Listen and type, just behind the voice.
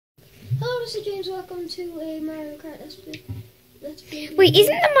honestly, James, welcome to a Mario Kart Let's Play. Wait,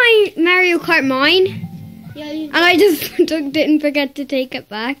 isn't the Mario Kart mine? Yeah, you And I just didn't forget to take it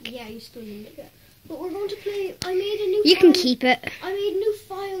back. Yeah, you still need it. But we're going to play. I made a new. You can keep it. I made new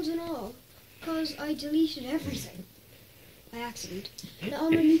files and all, because I deleted everything by accident. Now all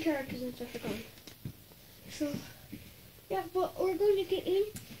my new characters and stuff are gone. So, yeah, but we're going to get in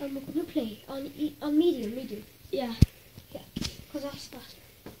and we're going to play on medium. Yeah. Because that's faster.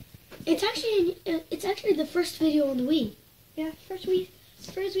 It's actually the first video on the Wii. Yeah, first Wii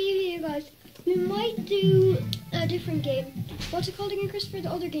video, guys. We might do a different game. What's it called again, Christopher? The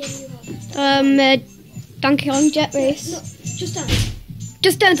other game you have? Donkey Kong Jet Race. No, Just Dance.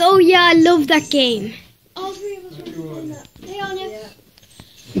 Just Dance. Oh yeah, I love that game. All three of us are doing that. Hey, Anya.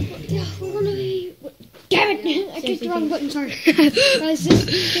 Yeah, we're gonna be. Damn it! I clicked the wrong button. Sorry, guys.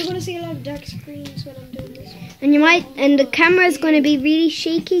 You're gonna see a lot of dark screens when I'm doing this. And the camera is going to be really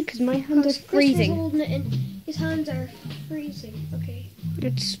shaky because my hands are Christopher's freezing. holding it and his hands are freezing. Okay.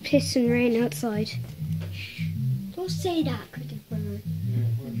 It's piss and rain outside. Don't say that, Christopher.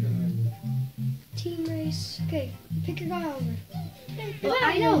 Team race. Okay, pick your guy over. Well,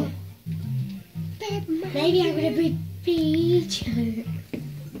 I know. Maybe I'm gonna be Peach.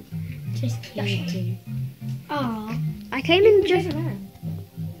 Just kidding. Aw. I came in just.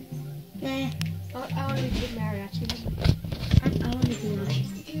 Nah, I want to be Big Mario actually. I want to be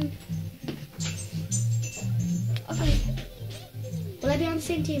Peach. Okay. Will I be on the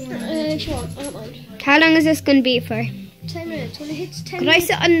same team? Sure. I don't mind. How long is this going to be for? 10 minutes. When it hits 10 Could I minutes.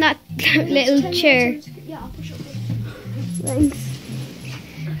 sit on that little chair? Yeah, I'll push up. Thanks.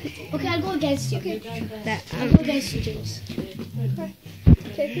 Okay, I'll go against you. Okay. I'll go against you, James.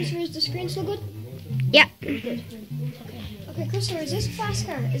 Okay, Christopher, is the screen still good? Yeah. Okay, Christopher, is this a fast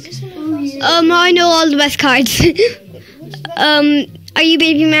car? Is this one of the fastest? I know all the best cards. Which is the best? Are you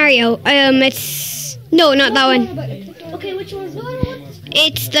Baby Mario? It's no, not that one. Okay, which one's No, I don't want this car.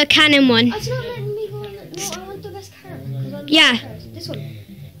 It's the cannon one. It's not letting me go on it. No, I want the best car. 'Cause I Yeah. like cars. This one.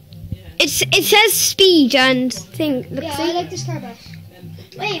 It says speed and thing. Look, Yeah, see? I like this car best.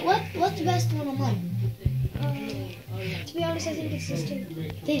 Wait, what's the best one on mine? To be honest, I think it's this too.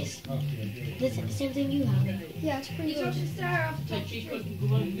 This. This is the same thing you have. Yeah, it's pretty good.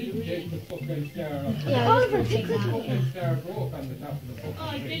 Yeah, Oliver, pick Clipper.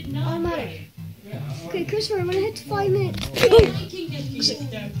 Automatic. Okay, Christopher, when it hits 5 minutes.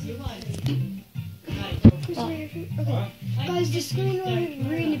 Christopher, okay. Guys, the screen will be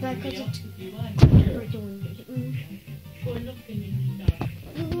really bad because it's. We're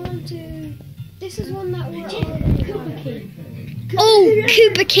going to. This is one that we're on. Oh,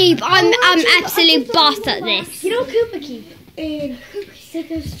 Koopa Keep! I'm absolute boss at this. You know Koopa Keep in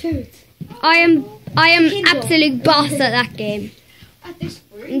Stickers Truth. I am absolute boss at that game. At this.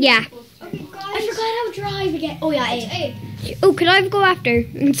 Yeah. Okay, guys. I forgot how to drive again. Oh yeah, Hey. Oh, could I go after?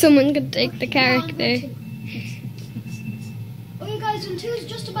 And someone could take the character. Okay, guys, when 2 is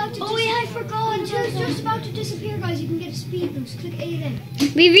just about to. Oh yeah, I forgot. When 2 is just about to disappear, guys, you can get a speed boost. Click A then.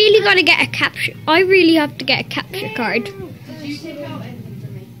 We really gotta get a capture. I really have to get a capture card.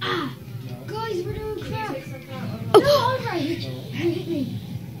 Ah, guys, we're doing crap. Oh. No, Oliver, you hit me.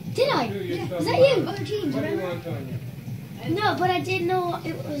 Did I? Yeah. Was that you? Other teams, remember? No, but I didn't know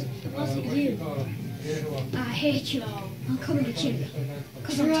it wasn't you. I hate you. I'm coming to kill you.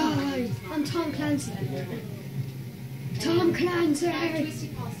 Because I'm Tom Clancy. Tom Clancy.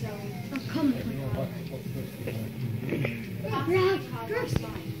 I'm coming. Drift.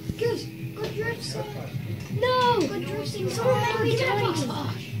 Good. Good drifts. No. Good drifting. So many times.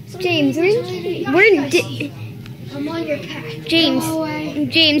 James, I'm on your car.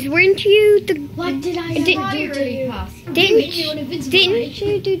 James, weren't you the? What did I Did- do to you? Didn't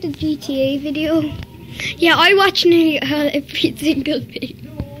you do the GTA video? Yeah, I watch every single video.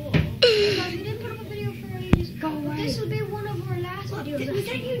 Guys, we didn't put up a video for ages. But this will be one of our last videos. Was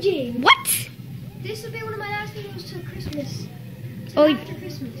that you, James? What? This will be one of my last videos till Christmas. Oh. After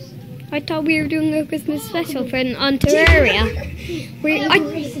Christmas. I thought we were doing a Christmas special for on Terraria.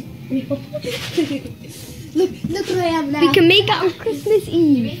 Look where I am now. We can make it on Christmas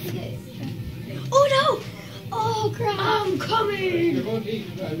Eve. Oh no! Oh crap! I'm coming!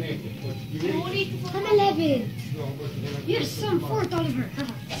 I'm 11. Yes, I'm 4th, Oliver.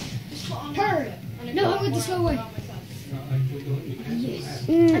 Her. No, I went the slow way. Yes.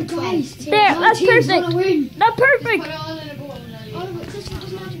 And guys, There, that's team's gonna perfect. win. That's perfect. Oliver, Christopher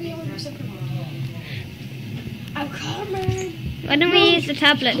doesn't have to be over second. I'm coming. Why don't we use the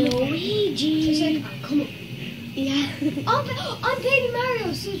tablet? Luigi. Come on. Yeah. I'm Baby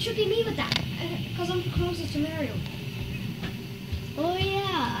Mario, so it should be me with that. Because I'm closest to Mario. Oh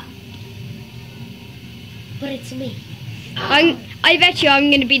yeah. but it's me. I bet you I'm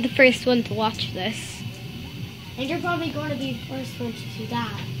going to be the first one to watch this. And you're probably going to be the first one to do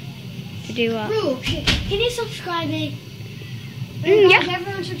that. To do what? Bro, can you subscribe me? Yeah.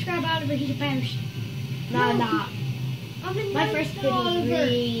 Everyone subscribe Oliver, he's a bearish. No. My first video was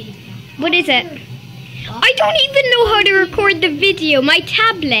really... What is it? I don't even know how to record the video. My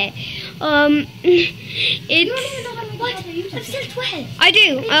tablet. It's... What? I'm still 12. I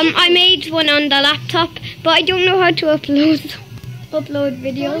do. I made one on the laptop, but I don't know how to upload The only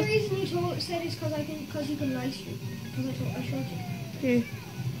videos. reason you said is because you can live stream. Because I showed you.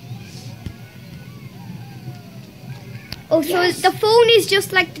 Oh, so the phone is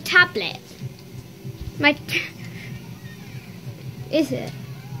just like the tablet. Is it?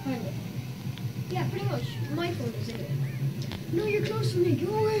 Kind of. Yeah, pretty much. My phone is it. No, you're close to me.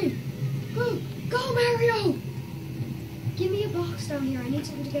 Go away. Go, Mario. Give me a box down here. I need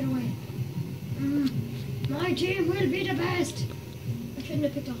something to get away. My team will be the best. I shouldn't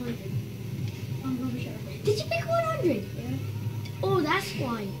have picked 100. I'm rubbish at it. Did you pick 100? Yeah. Oh, that's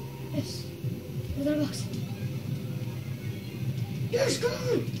why. Yes. Another box. Yes, go.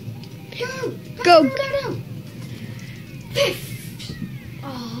 Go. No. Fifth.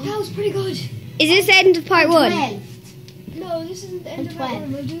 Oh. That was pretty good. Is this the end of part 1? 12. No, this isn't the end of that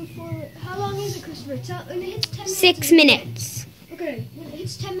one. We'll do for... How long is it, Christopher? When it hits 10 minutes. 6 minutes. Okay, when it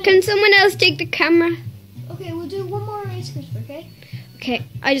hits 10 minutes. Can someone else take the camera? Okay, we'll do one more race, Christopher, okay? Okay,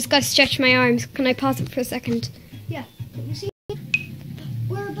 I just got to stretch my arms. Can I pause it for a second? Yeah. You see?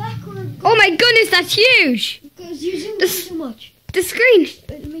 We're back. Oh my goodness, that's huge! Because you zoomed in too much. The screen.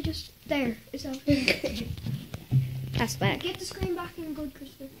 Let me just... There. It's out. That's better. Get the screen back in good,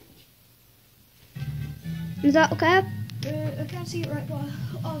 Christopher. Is that okay? I can't see it right, but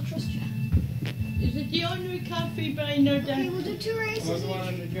I'll trust you. Is it the only coffee brainer Okay, that we'll do 2 races. was one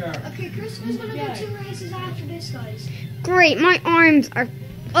in the jar? Okay, Christopher's gonna do 2 races after this, guys. Great, my arms are...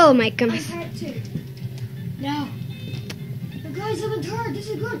 Oh my And goodness. part 2. No. The guys, I'm in third. This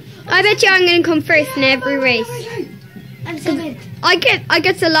is good. I bet you I'm going to come first in every race. I'm 7th. I get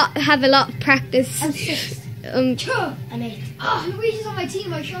have a lot of practice. I'm 6th. Um, I'm 8th. Oh, Luigi's on my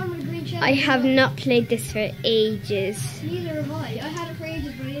team. I showed him a green chest. I have not played this for ages. Neither have I. I had it for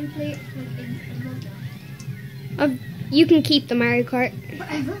ages, but I didn't play it for like a month now. You can keep the Mario Kart.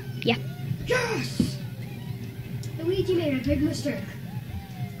 Forever? Yeah. Yes! Luigi made a big mistake.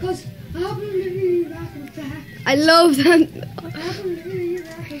 Because I believe I can back. I love them. I believe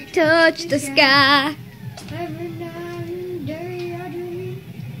I can Touch the sky. Every night and day I dream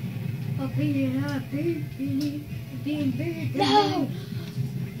of being happy, being big. No!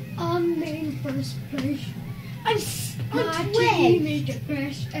 I'm in first place. I'm My 12. team is the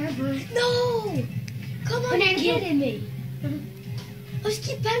best ever. No! Come on, But you're I kidding me. I just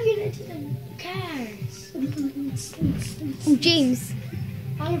keep banging into the cars. Oh, James.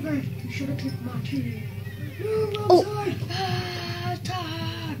 Oliver, you should have kicked my team. No, Oh. wrong side.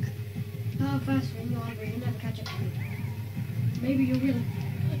 Attack! How fast are you, Oliver? You'll never catch up to me. Maybe you will.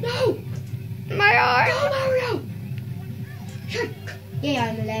 No! My arm. Go, Mario! Shit! Yeah,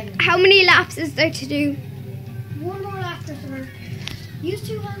 I'm 11. How many laps is there to do? One more lap, Christopher. Use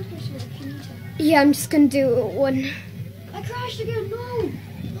 2 hands, Christopher, if you need to. Yeah, I'm just going to do one. I crashed again. No!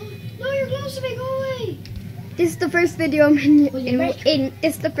 No, you're close to me. Go away. This is the first video I'm in. Will you break?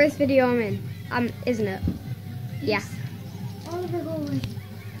 This is the first video I'm in. Isn't it? Yeah. Oliver, go away.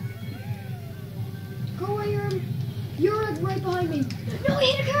 Go away, you're right behind me. No, I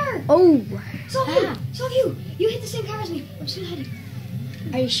hit a car. Oh. So have you. You hit the same car as me. I'm still heading.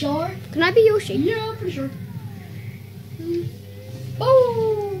 Are you sure? Can I be Yoshi? Yeah, I'm pretty sure.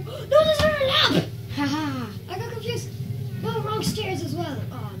 Oh! No, there's another lap. Haha. I got confused. No, wrong stairs as well.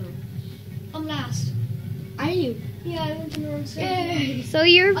 Oh, no. I'm last. Are you? Yeah, I went to the wrong stairs. So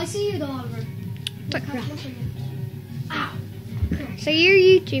your I see you though, Oliver. But Catch up on you. Ow. so your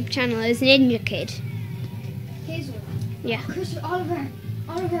YouTube channel is Ninja Kid. Hazel. Yeah. Chris, Oliver.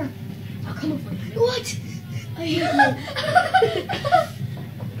 I'll come over. What? I hit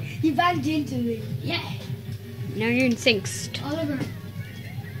you. You banged into me. Yeah. Now you're in sixth. Oliver.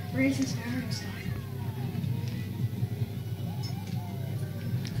 Racing star.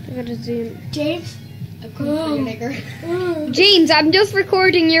 I gotta zoom. James? I'm coming for your nigger. James, I'm just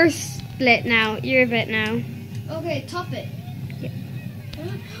recording your split now. Your bit now. Okay, top it.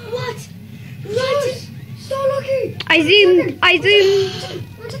 What? What? So lucky. I zoomed.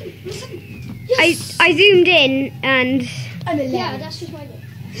 One second. I zoomed in and. I'm 11. Yeah, that's just my goal.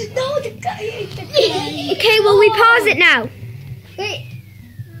 No, the guy. Okay, well we pause it now. Wait,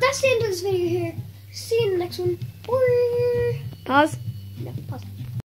 that's the end of this video here. See you in the next one. Bye. Pause. No, pause.